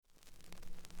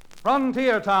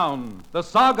Frontier Town, the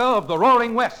saga of the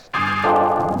Roaring West.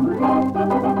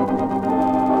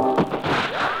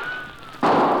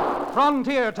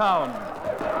 Frontier Town.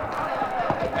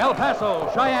 El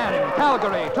Paso, Cheyenne,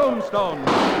 Calgary, Tombstone.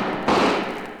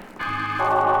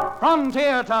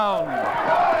 Frontier Town.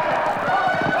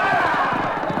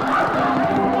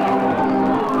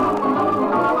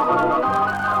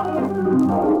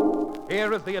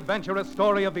 Here is the adventurous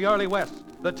story of the early West,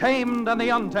 the tamed and the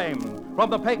untamed. From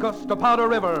the Pecos to Powder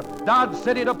River, Dodge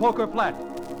City to Poker Flat.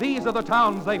 These are the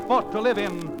towns they fought to live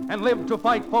in and lived to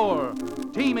fight for.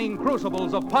 Teeming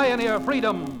crucibles of pioneer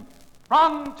freedom.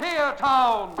 Frontier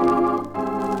Town!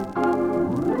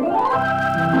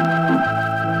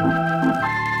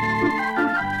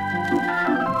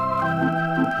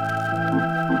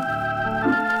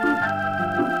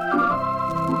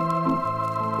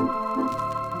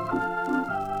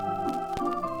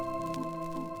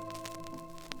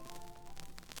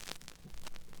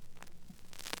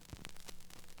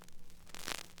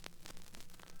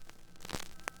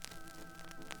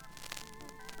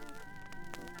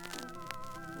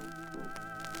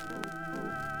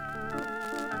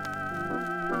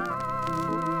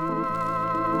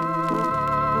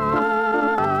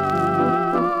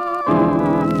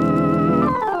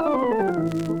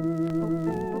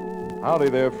 Howdy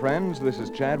there, friends. This is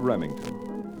Chad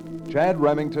Remington. Chad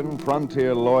Remington,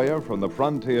 frontier lawyer from the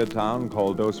frontier town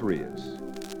called Dos Rios.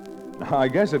 Now, I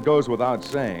guess it goes without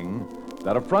saying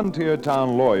that a frontier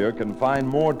town lawyer can find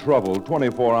more trouble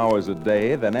 24 hours a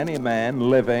day than any man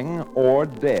living or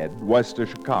dead west of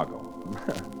Chicago.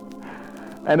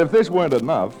 And if this weren't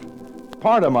enough,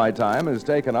 part of my time is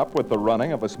taken up with the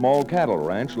running of a small cattle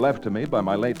ranch left to me by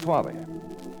my late father.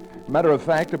 Matter of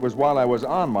fact, it was while I was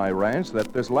on my ranch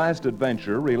that this last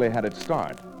adventure really had its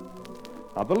start.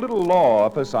 Now, the little law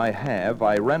office I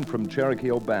rent from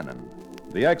Cherokee O'Bannon,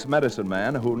 the ex-medicine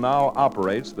man who now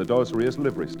operates the Dos Rios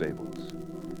livery stables.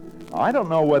 I don't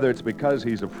know whether it's because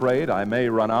he's afraid I may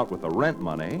run out with the rent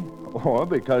money, or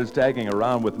because tagging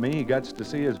around with me he gets to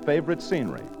see his favorite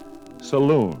scenery,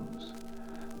 saloons.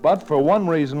 But for one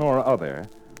reason or other,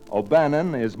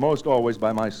 O'Bannon is most always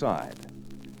by my side.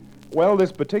 Well,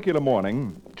 this particular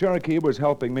morning, Cherokee was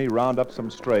helping me round up some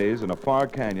strays in a far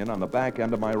canyon on the back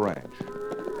end of my ranch.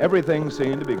 Everything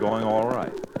seemed to be going all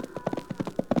right.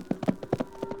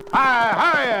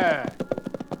 Hiya!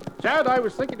 Chad, I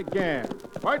was thinking again.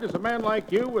 Why does a man like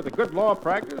you with a good law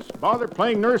practice bother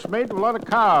playing nursemaid to a lot of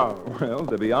cows? Well,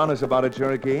 to be honest about it,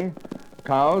 Cherokee,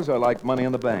 cows are like money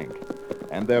in the bank,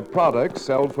 and their products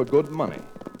sell for good money,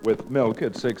 with milk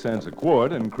at 6 cents a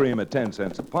quart and cream at 10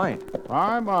 cents a pint.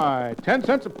 My, 10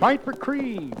 cents a pint for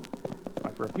cream.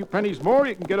 Why, for a few pennies more,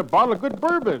 you can get a bottle of good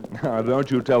bourbon. Now, don't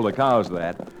you tell the cows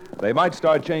that. They might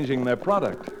start changing their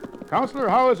product. Counselor,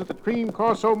 how is it that cream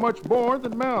costs so much more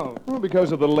than milk? Well,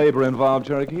 because of the labor involved,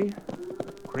 Cherokee.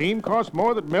 Cream costs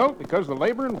more than milk because of the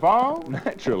labor involved?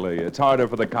 Naturally. It's harder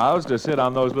for the cows to sit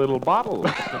on those little bottles.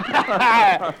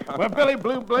 Well, Billy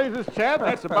Blue Blazes, Chad,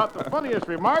 that's about the funniest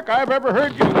remark I've ever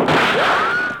heard you.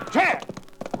 Chad,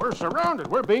 we're surrounded.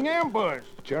 We're being ambushed.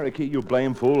 Cherokee, you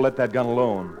blame fool, let that gun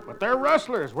alone. But they're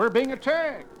rustlers. We're being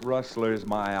attacked. Rustlers,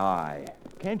 my eye.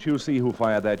 Can't you see who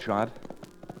fired that shot?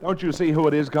 Don't you see who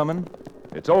it is coming?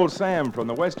 It's old Sam from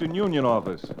the Western Union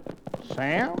office.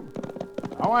 Sam?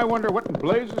 Now I wonder what in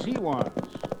blazes he wants.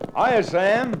 Hiya,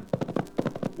 Sam.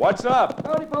 What's up?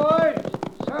 Howdy, boys.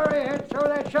 Sorry I had to throw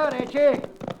that shot at you.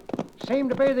 Seemed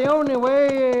to be the only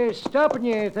way stopping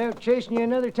you without chasing you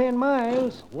another 10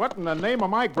 miles. What in the name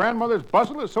of my grandmother's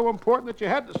bustle is so important that you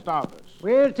had to stop us?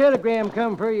 Well, a telegram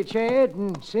come for you, Chad,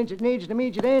 and since it needs an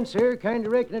immediate answer, kind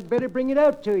of reckon I'd better bring it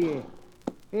out to you.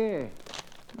 Here.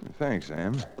 Thanks,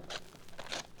 Sam.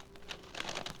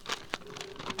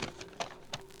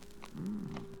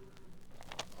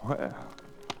 Well,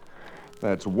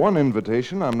 that's one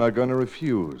invitation I'm not going to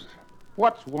refuse.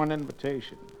 What's one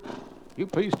invitation? You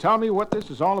please tell me what this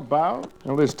is all about?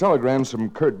 Well, this telegram's from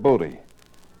Kurt Bodie.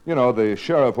 You know, the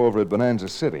sheriff over at Bonanza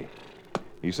City.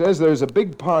 He says there's a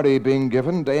big party being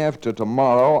given day after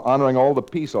tomorrow honoring all the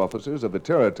peace officers of the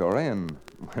territory, and,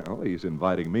 well, he's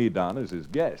inviting me down as his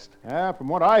guest. Yeah, from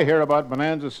what I hear about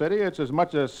Bonanza City, it's as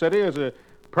much a city as a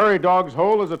prairie dog's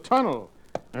hole is a tunnel.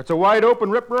 It's a wide-open,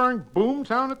 rip-roaring boom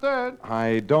town at that.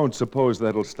 I don't suppose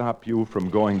that'll stop you from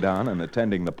going down and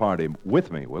attending the party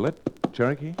with me, will it,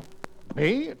 Cherokee?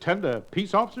 Me? Attend a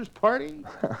peace officer's party?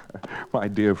 My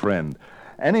dear friend,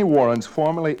 any warrants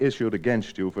formally issued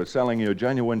against you for selling your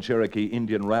genuine Cherokee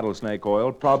Indian rattlesnake oil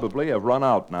probably have run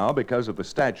out now because of the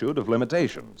statute of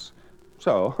limitations.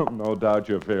 So, no doubt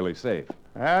you're fairly safe.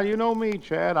 Well, you know me,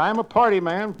 Chad. I'm a party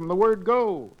man from the word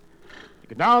go. You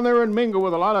Get down there and mingle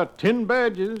with a lot of tin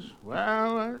badges.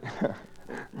 Well,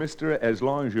 Mister, as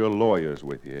long as your lawyer's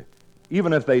with you,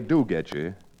 even if they do get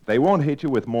you, they won't hit you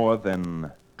with more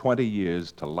than 20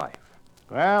 years to life.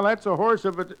 well, that's a horse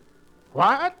of a...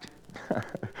 What?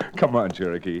 Come on,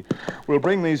 Cherokee. We'll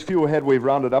bring these few head we've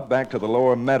rounded up back to the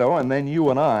lower meadow, and then you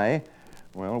and I,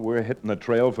 well, we're hitting the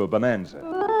trail for Bonanza.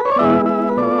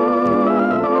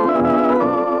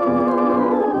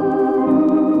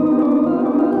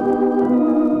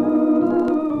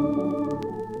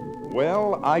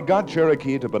 Well, I got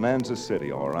Cherokee to Bonanza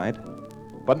City, all right.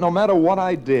 But no matter what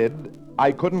I did,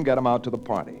 I couldn't get him out to the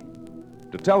party.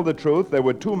 To tell the truth, there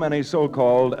were too many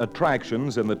so-called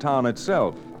attractions in the town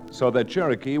itself, so that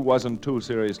Cherokee wasn't too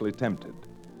seriously tempted.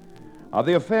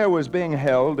 The affair was being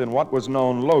held in what was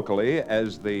known locally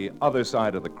as the other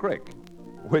side of the creek,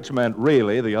 which meant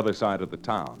really the other side of the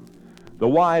town, the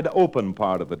wide open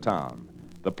part of the town,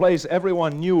 the place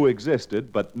everyone knew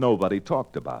existed but nobody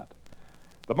talked about.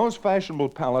 The most fashionable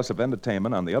palace of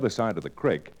entertainment on the other side of the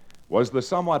creek was the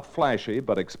somewhat flashy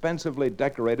but expensively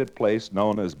decorated place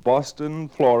known as Boston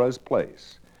Flora's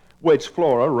Place, which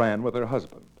Flora ran with her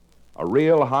husband, a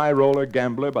real high-roller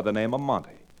gambler by the name of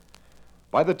Monty.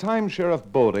 By the time Sheriff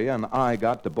Bodie and I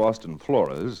got to Boston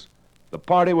Flora's, the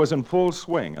party was in full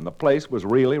swing and the place was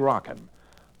really rocking.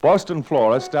 Boston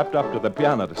Flora stepped up to the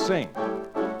piano to sing.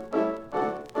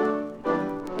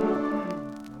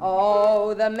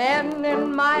 Oh, the men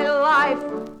in my life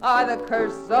are the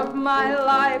curse of my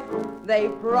life. They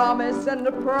promise and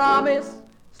promise,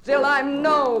 still I'm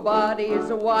nobody's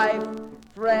wife.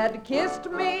 Fred kissed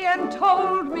me and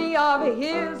told me of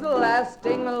his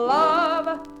lasting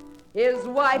love. His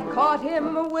wife caught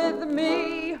him with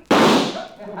me. And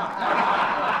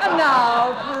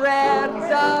now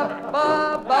Fred's up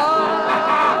above.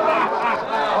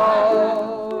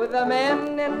 Oh, the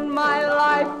men in my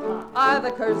life are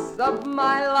the curse of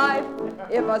my life.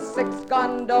 If a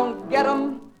six-gun don't get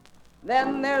 'em,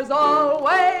 then there's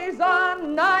always a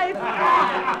knife.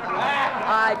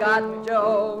 I got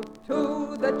Joe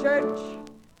to the church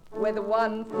with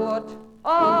one foot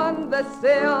on the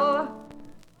sill,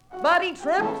 but he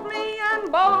tripped me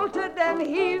and bolted and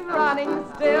he's running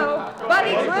still. But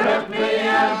he tripped me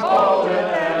and bolted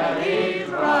and he's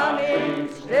running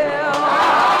still.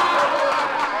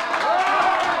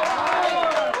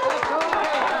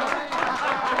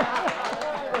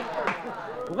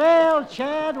 Well,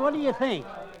 Chad, what do you think?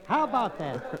 How about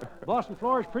that? Boston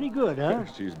Flora's pretty good, huh?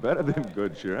 She's better than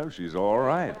good, Sheriff. She's all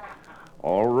right.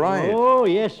 All right. Oh,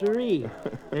 yes, sirree.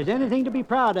 If there's anything to be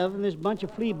proud of in this bunch of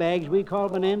flea bags we call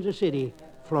Bonanza City,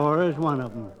 Flora's one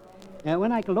of them.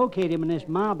 When I can locate him in this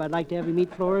mob, I'd like to have him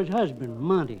meet Flora's husband,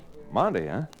 Monty. Monty,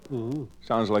 huh? Mm-hmm.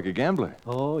 Sounds like a gambler.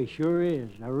 Oh, he sure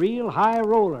is. A real high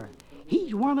roller.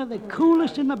 He's one of the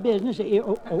coolest in the business.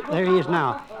 Oh, there he is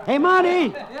now. Hey,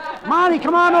 Monty! Monty,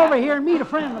 come on over here and meet a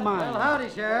friend of mine. Well, howdy,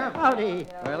 Sheriff. Howdy.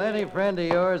 Well, any friend of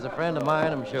yours, a friend of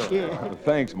mine, I'm sure. Yeah.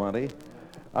 Thanks, Monty.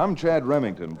 I'm Chad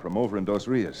Remington from over in Dos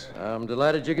Rios. I'm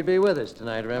delighted you could be with us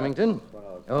tonight, Remington.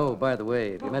 Oh, by the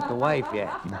way, have you met the wife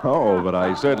yet? No, but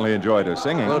I certainly enjoyed her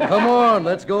singing. Well, come on,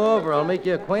 let's go over. I'll make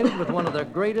you acquainted with one of the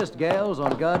greatest gals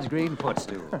on God's green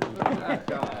footstool.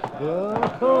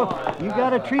 Oh, you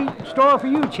got a treat in store for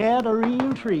you, Chad, a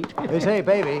real treat. Say,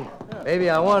 baby,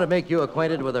 I want to make you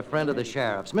acquainted with a friend of the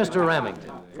sheriff's, Mr.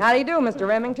 Remington. How do you do, Mr.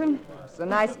 Remington? So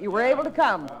nice that you were able to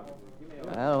come.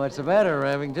 Well, what's the matter,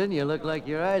 Remington? You look like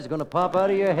your eyes are going to pop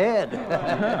out of your head.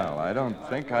 Well, I don't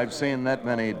think I've seen that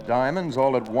many diamonds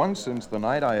all at once since the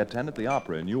night I attended the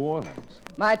opera in New Orleans.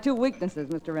 My two weaknesses,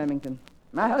 Mr. Remington.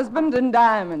 My husband and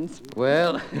diamonds.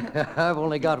 Well, I've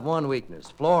only got one weakness,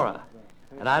 Flora.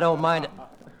 And I don't mind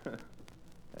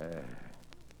it.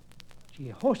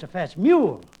 Jehoshaphat's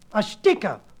mule. A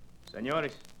stick-up.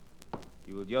 Senores,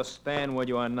 you will just stand where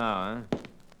you are now, huh?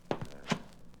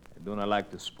 I do not like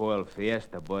to spoil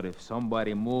fiesta, but if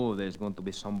somebody moves, there's going to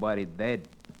be somebody dead.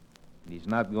 It's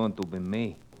not going to be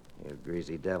me. You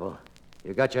greasy devil.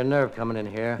 You got your nerve coming in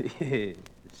here.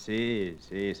 Si,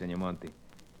 Senor Monty.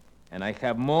 And I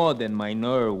have more than my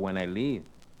nerve when I leave.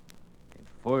 And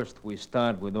first, we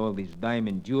start with all this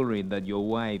diamond jewelry that your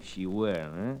wife, she wear,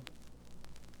 huh?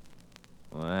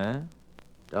 What?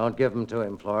 Don't give them to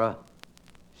him, Flora.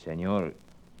 Senor,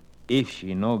 if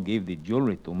she no give the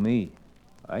jewelry to me,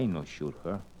 I no shoot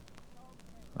her.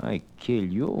 I kill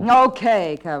you.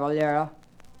 Okay, Caballero.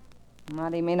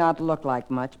 Monty may not look like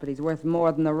much, but he's worth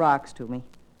more than the rocks to me.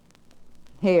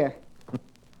 Here.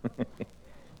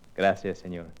 Gracias,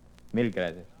 senor. Mil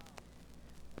gracias.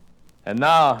 And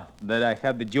now that I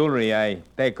have the jewelry, I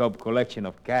take up collection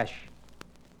of cash.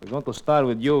 We're going to start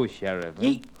with you, Sheriff.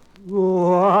 Huh?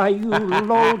 Why, you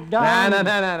low down.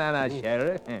 No,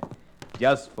 Sheriff.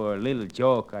 Just for a little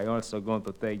joke, I also going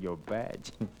to take your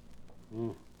badge.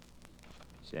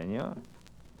 Senor?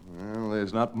 Well,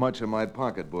 there's not much in my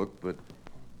pocketbook, but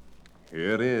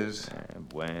here it is.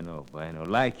 Bueno.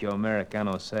 Like you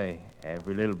Americanos say,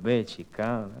 every little bit she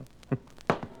count. Huh?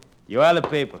 You other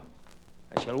people,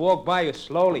 I shall walk by you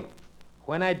slowly.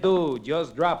 When I do,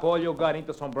 just drop all you got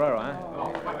into sombrero, huh?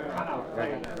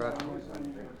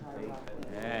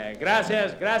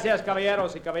 Gracias,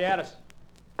 caballeros y caballeras.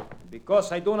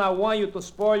 Because I do not want you to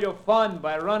spoil your fun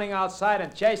by running outside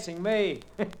and chasing me.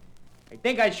 I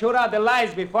think I shoot out the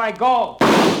lights before I go.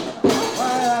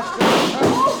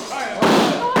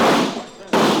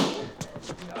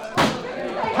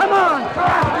 Come on, go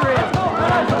after him.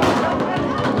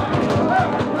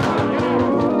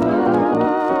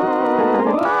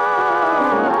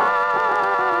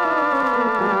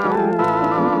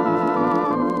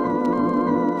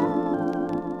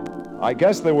 I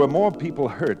guess there were more people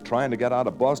hurt trying to get out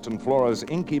of Boston Flora's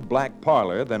inky black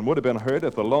parlor than would have been hurt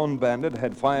if the lone bandit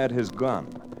had fired his gun.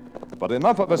 But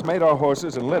enough of us made our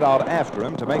horses and lit out after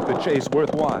him to make the chase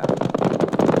worthwhile.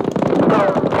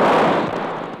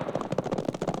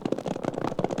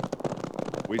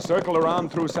 We circled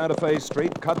around through Santa Fe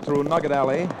Street, cut through Nugget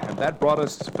Alley, and that brought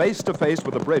us face to face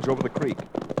with the bridge over the creek.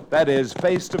 That is,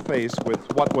 face to face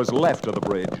with what was left of the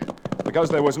bridge. Because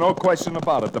there was no question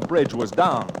about it, the bridge was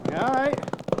down. All right.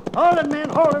 Hold it, man,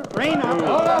 hold it. Rein up.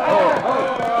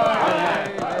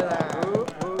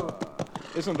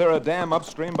 Isn't there a dam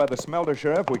upstream by the smelter,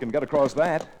 Sheriff? We can get across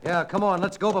that. Yeah, come on,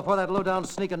 let's go before that low-down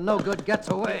sneaking no-good gets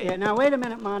away. Yeah, now, wait a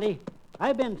minute, Monty.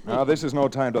 I've been thinking. Now, this is no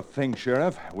time to think,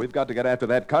 Sheriff. We've got to get after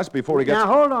that cuss before he gets... Now,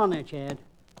 hold on there, Chad.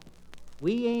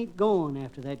 We ain't going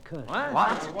after that cuss.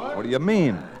 What do you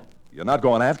mean? You're not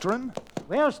going after him?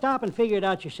 Well, stop and figure it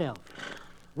out yourself.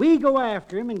 We go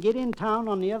after him and get in town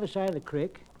on the other side of the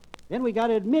creek. Then we got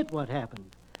to admit what happened.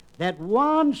 That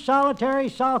one solitary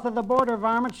south of the border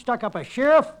varmint stuck up a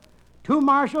sheriff, 2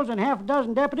 marshals, and half a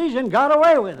dozen deputies and got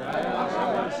away with it.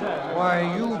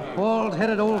 Why, you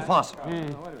bald-headed old fossil.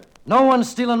 No one's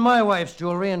stealing my wife's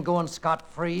jewelry and going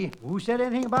scot-free. Who said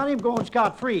anything about him going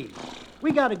scot-free?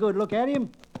 We got a good look at him,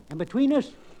 and between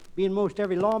us, being most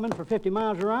every lawman for 50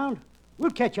 miles around,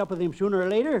 we'll catch up with him sooner or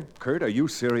later. Kurt, are you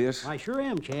serious? I sure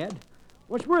am, Chad.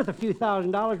 What's worth a few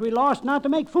 $1,000s we lost not to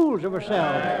make fools of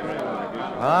ourselves?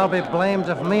 I'll be blamed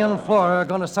if me and Flora are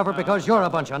going to suffer because you're a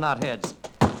bunch of knotheads.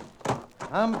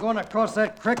 I'm going to cross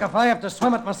that creek if I have to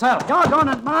swim it myself. Doggone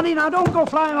it, Monty. Now don't go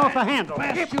flying off the handle.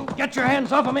 Blast you, get your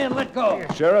hands off of me and let go.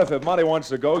 Sheriff, if Monty wants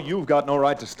to go, you've got no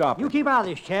right to stop him. You keep out of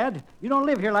this, Chad. You don't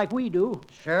live here like we do.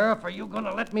 Sheriff, are you going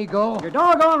to let me go? You're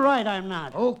doggone right I'm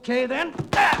not. Okay, then.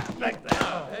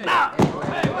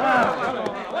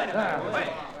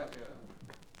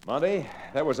 Monty,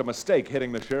 that was a mistake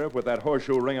hitting the sheriff with that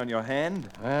horseshoe ring on your hand.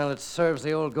 Well, it serves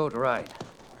the old goat right.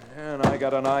 And I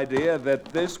got an idea that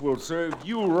this will serve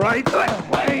you right.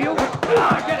 Hey, you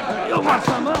want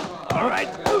some, huh? All right.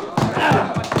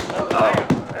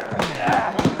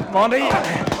 Monty,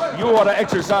 you ought to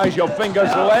exercise your fingers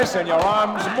less and your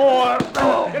arms more.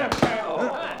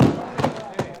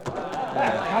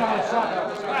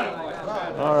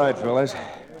 All right, fellas.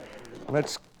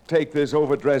 Let's take this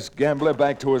overdressed gambler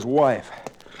back to his wife.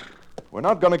 We're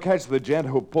not going to catch the gent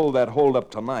who pulled that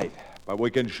holdup tonight, but we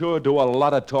can sure do a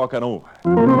lot of talking over.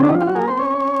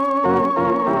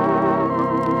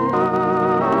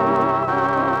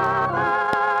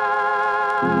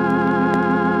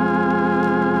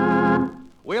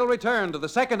 We'll return to the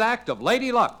second act of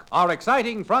Lady Luck, our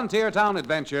exciting frontier town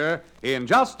adventure, in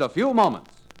just a few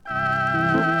moments.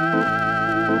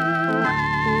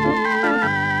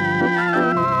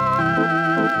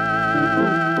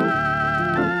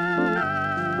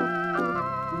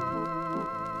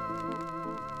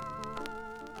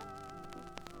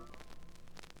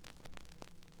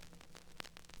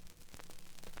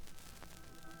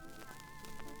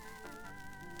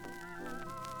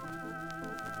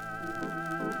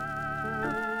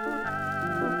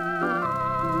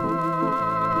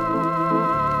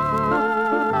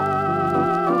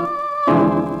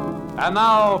 And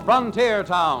now, Frontier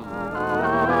Town.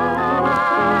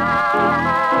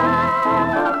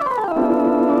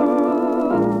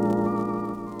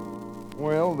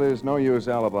 Well, there's no use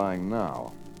alibying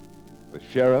now. The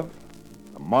sheriff,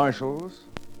 the marshals,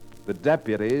 the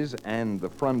deputies, and the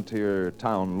frontier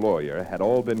town lawyer had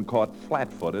all been caught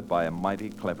flat-footed by a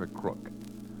mighty clever crook.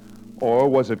 Or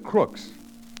was it crooks?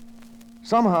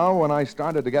 Somehow, when I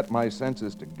started to get my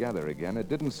senses together again, it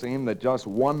didn't seem that just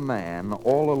one man,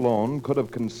 all alone, could have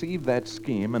conceived that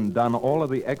scheme and done all of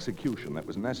the execution that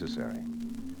was necessary.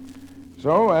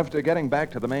 So, after getting back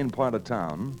to the main part of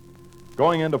town,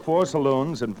 going into 4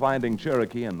 saloons and finding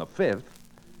Cherokee in the 5th,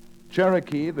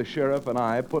 Cherokee, the sheriff, and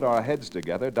I put our heads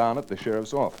together down at the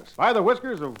sheriff's office. By the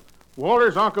whiskers of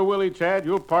Walter's Uncle Willie, Chad,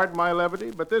 you'll pardon my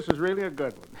levity, but this is really a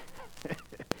good one.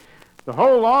 The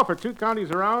whole law for 2 counties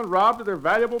around robbed of their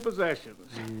valuable possessions.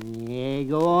 Yeah,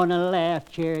 go on and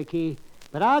laugh, Cherokee.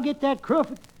 But I'll get that crook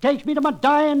if it takes me to my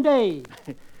dying day.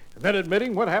 And then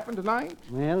admitting what happened tonight?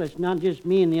 Well, it's not just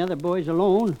me and the other boys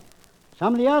alone.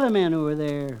 Some of the other men who were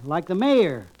there, like the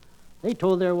mayor, they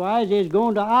told their wives they was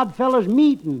going to Oddfellows'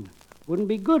 meeting. Wouldn't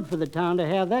be good for the town to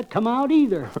have that come out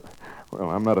either. Well,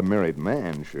 I'm not a married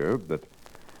man, Sheriff, but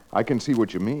I can see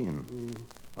what you mean.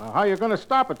 Well, how are you going to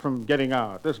stop it from getting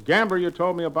out? This gambler you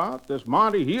told me about, this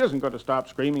Monty, he isn't going to stop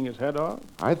screaming his head off.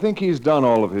 I think he's done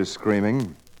all of his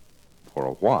screaming for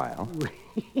a while.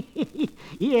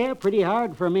 Yeah, pretty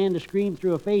hard for a man to scream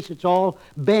through a face that's all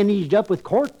bandaged up with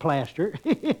court plaster.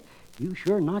 You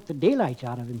sure knocked the daylights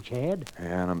out of him, Chad.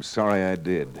 Yeah, and I'm sorry I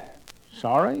did.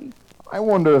 Sorry? I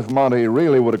wonder if Monty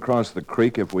really would have crossed the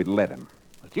creek if we'd let him.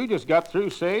 But you just got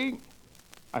through saying...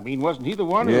 wasn't he the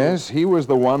one who... Yes, he was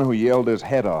the one who yelled his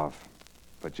head off.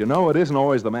 But you know, it isn't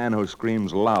always the man who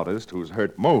screams loudest who's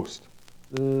hurt most.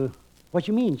 What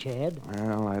you mean, Chad?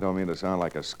 Well, I don't mean to sound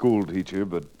like a school teacher,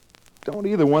 but don't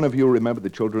either one of you remember the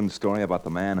children's story about the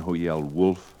man who yelled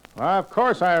wolf? Well, of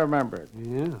course I remember it.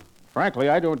 Yeah. Frankly,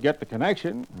 I don't get the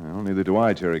connection. Well, neither do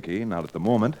I, Cherokee, not at the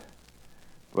moment.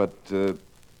 But,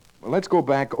 let's go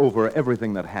back over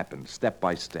everything that happened, step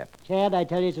by step. Chad, I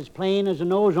tell you, it's as plain as the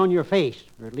nose on your face,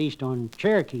 or at least on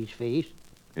Cherokee's face.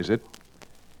 Is it?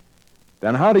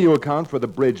 Then how do you account for the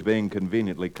bridge being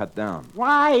conveniently cut down?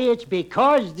 Why, it's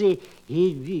because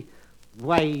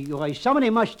why, somebody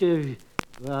must have,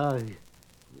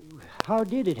 how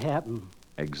did it happen?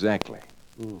 Exactly.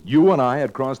 You and I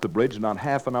had crossed the bridge not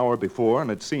half an hour before, and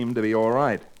it seemed to be all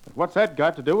right. But what's that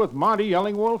got to do with Monty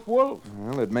yelling wolf, wolf?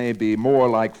 Well, it may be more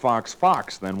like fox,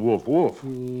 fox than wolf, wolf.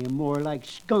 Yeah, more like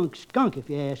skunk, skunk, if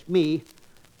you ask me.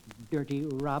 Dirty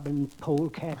robbing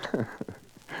polecat.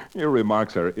 Your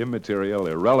remarks are immaterial,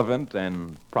 irrelevant,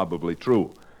 and probably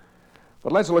true.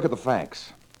 But let's look at the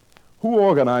facts. Who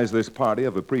organized this party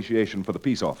of appreciation for the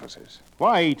peace officers?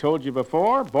 Why, he told you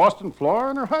before, Boston Flora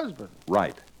and her husband.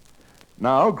 Right.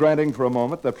 Now, granting for a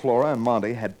moment that Flora and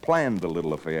Monty had planned the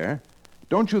little affair,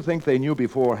 don't you think they knew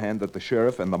beforehand that the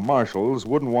sheriff and the marshals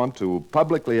wouldn't want to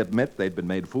publicly admit they'd been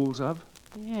made fools of?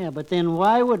 Yeah, but then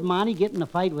why would Monty get in a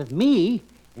fight with me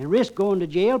and risk going to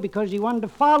jail because he wanted to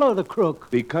follow the crook?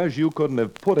 Because you couldn't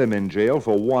have put him in jail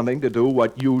for wanting to do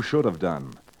what you should have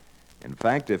done. In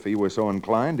fact, if he were so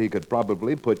inclined, he could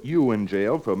probably put you in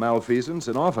jail for malfeasance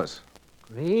in office.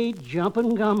 Great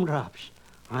jumping gumdrops.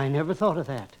 I never thought of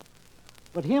that.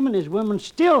 But him and his woman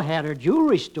still had her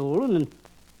jewelry stolen, and,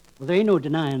 well, there ain't no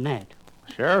denying that.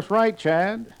 Sheriff's right,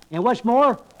 Chad. And what's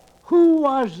more, who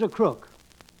was the crook?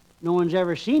 No one's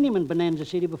ever seen him in Bonanza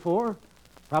City before.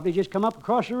 Probably just come up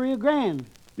across the Rio Grande.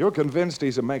 You're convinced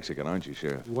he's a Mexican, aren't you,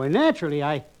 Sheriff? Why, naturally,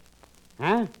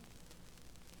 Huh?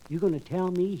 You gonna tell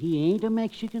me he ain't a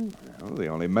Mexican? Well, the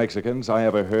only Mexicans I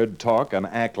ever heard talk and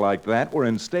act like that were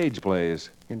in stage plays.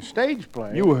 In stage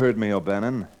play? You heard me,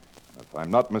 O'Bannon. If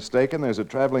I'm not mistaken, there's a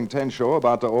traveling tent show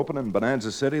about to open in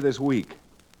Bonanza City this week.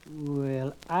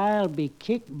 Well, I'll be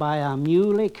kicked by a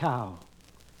muley cow.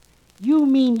 You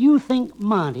mean you think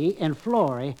Monty and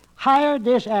Florrie hired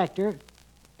this actor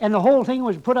and the whole thing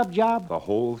was a put-up job? The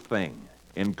whole thing,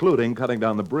 including cutting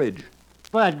down the bridge.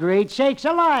 But great sakes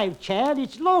alive, Chad,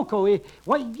 it's loco.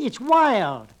 It's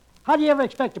wild. How do you ever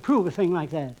expect to prove a thing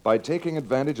like that? By taking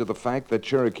advantage of the fact that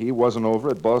Cherokee wasn't over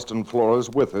at Boston Flora's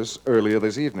with us earlier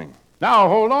this evening. Now,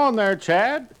 hold on there,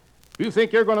 Chad. You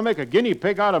think you're going to make a guinea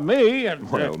pig out of me and...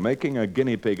 Well, making a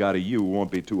guinea pig out of you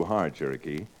won't be too hard,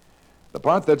 Cherokee. The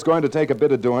part that's going to take a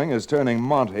bit of doing is turning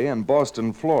Monty and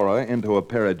Boston Flora into a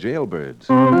pair of jailbirds.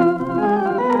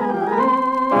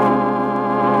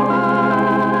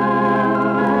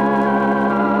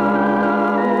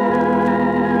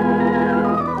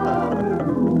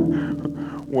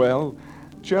 Well,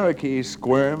 Cherokee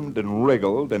squirmed and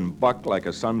wriggled and bucked like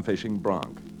a sun-fishing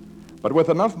bronc. But with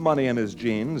enough money in his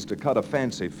jeans to cut a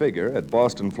fancy figure at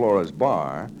Boston Flora's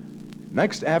bar,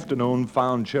 next afternoon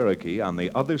found Cherokee on the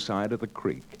other side of the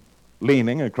creek,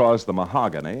 leaning across the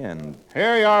mahogany and...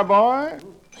 Here you are, boy.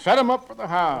 Set him up for the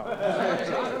house.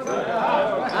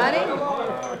 Honey,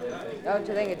 don't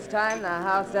you think it's time the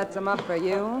house sets him up for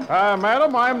you?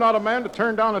 Madam, I'm not a man to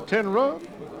turn down a tin roof.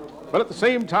 But at the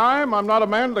same time, I'm not a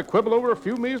man to quibble over a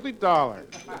few measly dollars.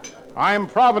 I am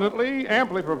providently,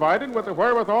 amply provided with the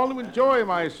wherewithal to enjoy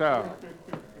myself.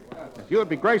 If you would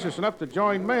be gracious enough to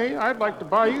join me, I'd like to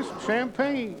buy you some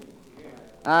champagne.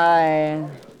 I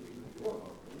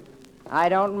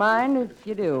don't mind if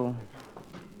you do.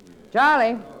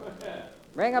 Charlie,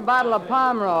 bring a bottle of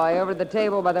Pomeroy over to the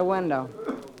table by the window.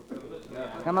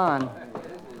 Come on.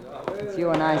 It's you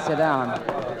and I sit down.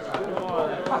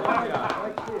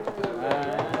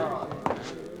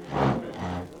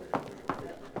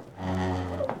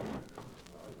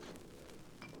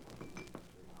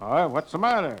 What's the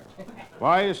matter?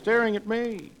 Why are you staring at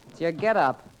me? It's your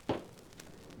get-up.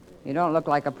 You don't look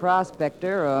like a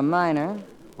prospector or a miner.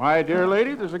 My dear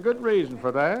lady, there's a good reason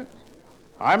for that.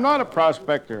 I'm not a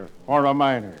prospector or a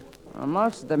miner. Well,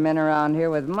 most of the men around here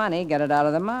with money get it out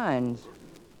of the mines.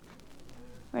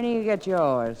 Where do you get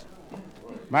yours?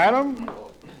 Madam,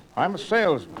 I'm a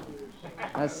salesman.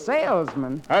 A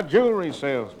salesman? A jewelry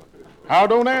salesman. Now,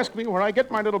 don't ask me where I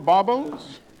get my little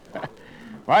baubles.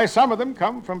 Why, some of them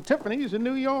come from Tiffany's in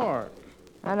New York.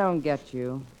 I don't get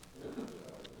you.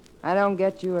 I don't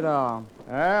get you at all.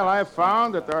 Well, I've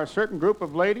found that there are a certain group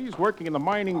of ladies working in the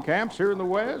mining camps here in the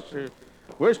West who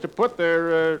wish to put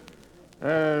their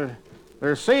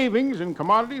savings in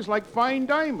commodities like fine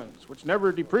diamonds, which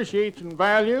never depreciates in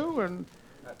value, and,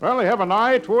 well, they have an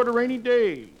eye toward a rainy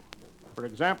day. For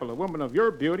example, a woman of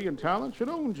your beauty and talent should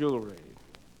own jewelry.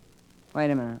 Wait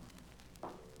a minute.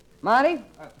 Monty?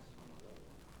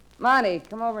 Monty,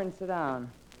 come over and sit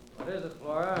down. What is it,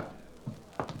 Flora?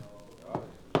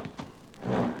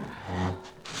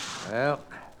 Well,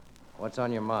 what's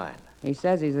on your mind? He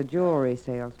says he's a jewelry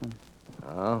salesman.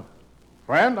 Oh?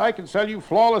 Friend, I can sell you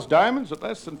flawless diamonds at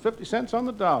less than 50 cents on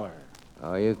the dollar.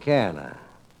 Oh, you can, huh?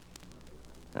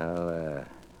 Well,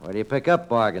 where do you pick up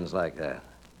bargains like that?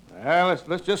 Well,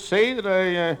 let's just say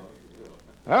that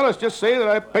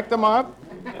I picked them up.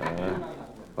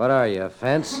 What are you, a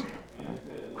fence?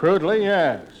 Crudely,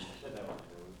 yes.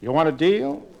 You want a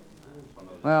deal?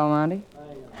 Well, Monty?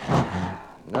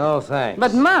 No, thanks.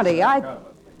 But, Monty,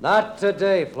 Not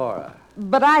today, Flora.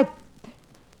 But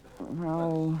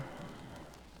Oh,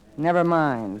 never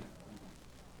mind.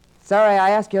 Sorry I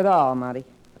asked you at all, Monty.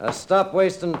 Stop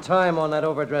wasting time on that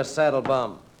overdressed saddle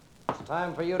bum. It's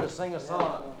time for you to sing a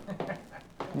song.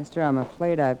 Mister, I'm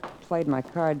afraid I played my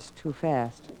cards too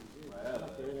fast.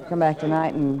 Come back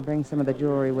tonight and bring some of the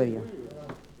jewelry with you.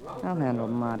 I'll handle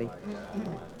Monty.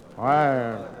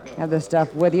 Why, Have the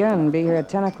stuff with you and be here at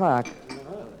 10 o'clock.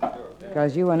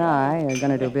 Because you and I are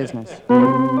going to do business.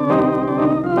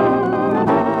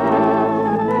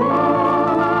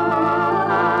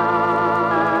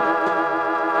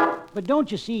 But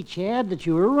don't you see, Chad, that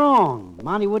you were wrong?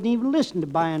 Monty wouldn't even listen to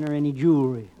buying her any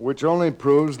jewelry. Which only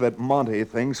proves that Monty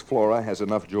thinks Flora has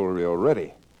enough jewelry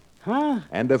already. Huh?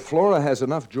 And if Flora has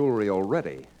enough jewelry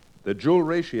already, the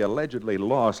jewelry she allegedly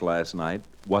lost last night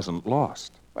wasn't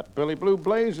lost. but Billy Blue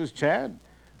Blazes, Chad.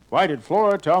 Why did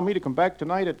Flora tell me to come back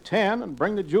tonight at 10 and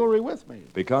bring the jewelry with me?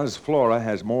 Because Flora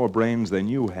has more brains than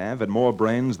you have and more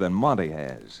brains than Monty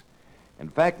has. In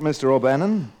fact, Mr.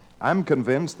 O'Bannon, I'm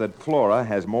convinced that Flora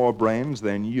has more brains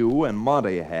than you and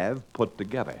Monty have put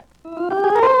together.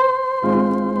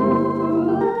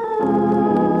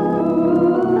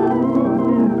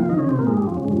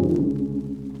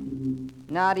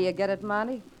 Now do you get it,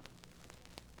 Monty?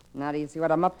 Now do you see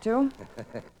what I'm up to?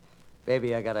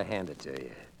 Baby, I gotta hand it to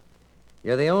you.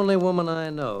 You're the only woman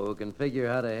I know who can figure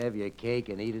how to have your cake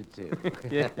and eat it, too.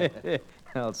 Yeah,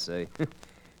 I'll say.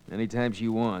 Anytime she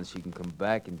wants, she can come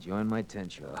back and join my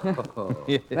tent show. Oh.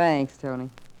 Thanks, Tony.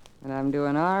 And I'm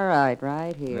doing all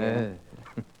right here.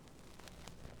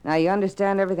 Now, you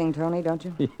understand everything, Tony, don't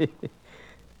you?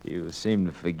 You seem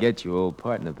to forget your old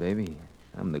partner, baby.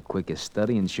 I'm the quickest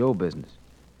study in show business.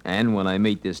 And when I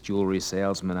meet this jewelry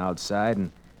salesman outside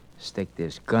and stick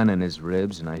this gun in his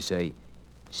ribs and I say,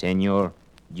 Senor,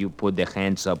 you put the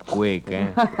hands up quick,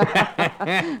 eh?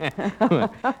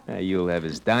 You'll have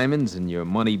his diamonds and your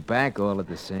money back all at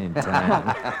the same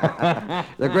time.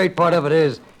 The great part of it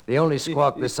is, the only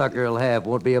squawk this sucker will have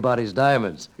won't be about his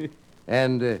diamonds.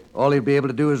 And all he'll be able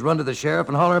to do is run to the sheriff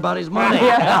and holler about his money.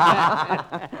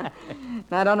 I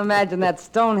don't imagine that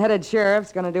stone-headed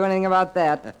sheriff's going to do anything about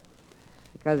that.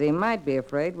 Because he might be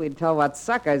afraid we'd tell what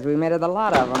suckers we made of the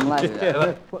lot of them last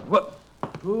year.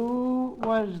 Who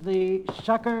was the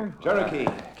sucker? Cherokee,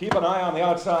 keep an eye on the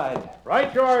outside.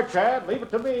 Right you are, Chad. Leave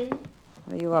it to me.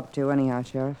 What are you up to, anyhow,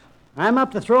 Sheriff? I'm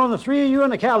up to throwing the three of you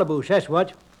in the calaboose, that's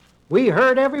what. We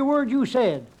heard every word you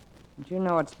said. Don't you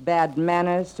know it's bad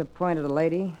manners to point at a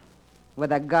lady?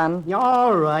 with a gun? Yeah,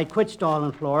 all right, quit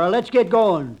stalling, Flora. Let's get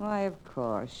going. Why, of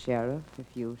course, Sheriff, if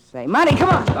you say. Money, come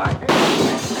on!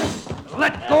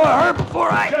 Let go of her before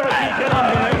I...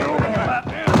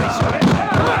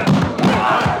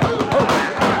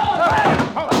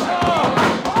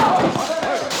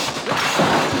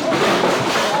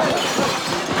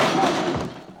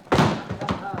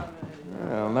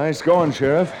 Well, nice going,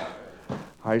 Sheriff.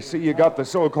 I see you got the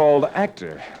so-called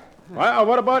actor. Well,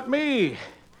 what about me?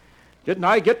 Didn't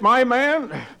I get my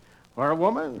man? Or a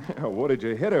woman? What did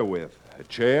you hit her with? A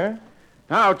chair?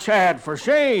 Now, Chad, for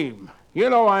shame. You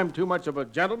know I'm too much of a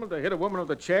gentleman to hit a woman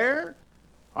with a chair.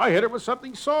 I hit her with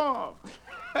something soft.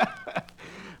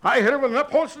 I hit her with an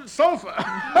upholstered sofa.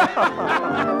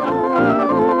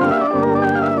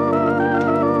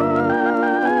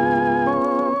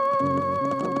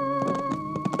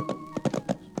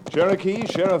 Cherokee,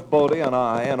 Sheriff Bodie, and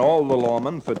I, and all the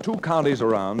lawmen for 2 counties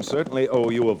around certainly owe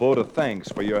you a vote of thanks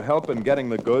for your help in getting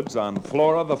the goods on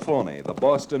Flora the Phony, the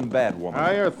Boston bad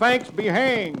woman. Your thanks be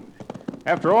hanged.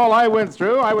 After all I went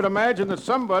through, I would imagine that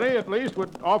somebody at least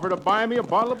would offer to buy me a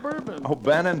bottle of bourbon. Oh,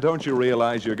 Bannon, don't you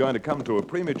realize you're going to come to a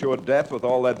premature death with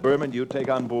all that bourbon you take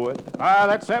on board?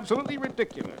 That's absolutely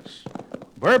ridiculous.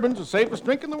 Bourbon's the safest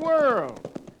drink in the world.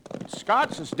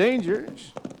 Scotch is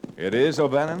dangerous. It is,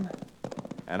 O'Bannon?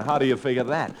 And how do you figure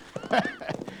that?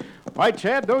 Why,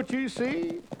 Chad, don't you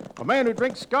see? A man who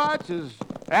drinks scotch is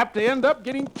apt to end up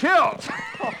getting killed.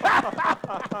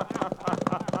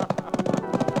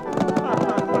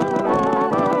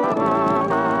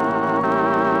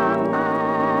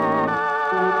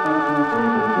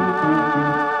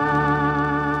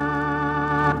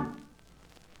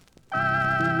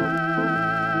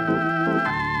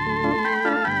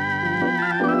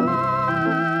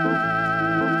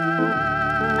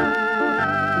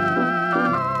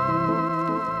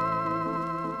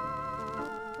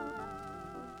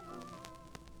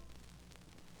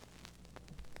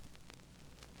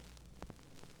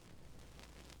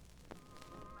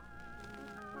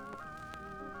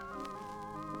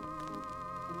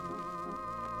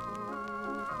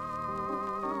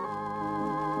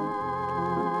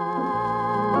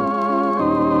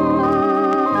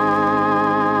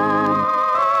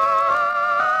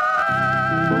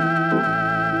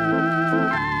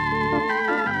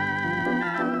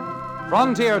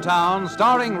 Frontier Town,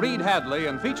 starring Reed Hadley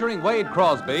and featuring Wade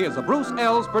Crosby, is a Bruce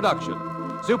Ells production.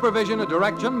 Supervision and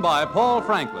direction by Paul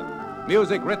Franklin.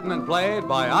 Music written and played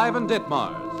by Ivan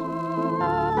Ditmars.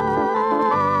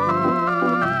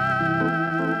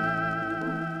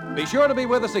 Be sure to be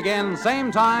with us again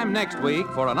same time next week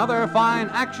for another fine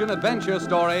action-adventure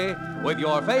story with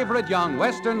your favorite young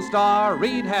Western star,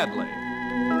 Reed Hadley.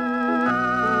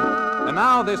 And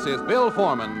now this is Bill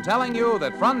Foreman telling you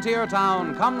that Frontier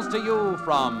Town comes to you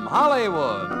from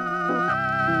Hollywood.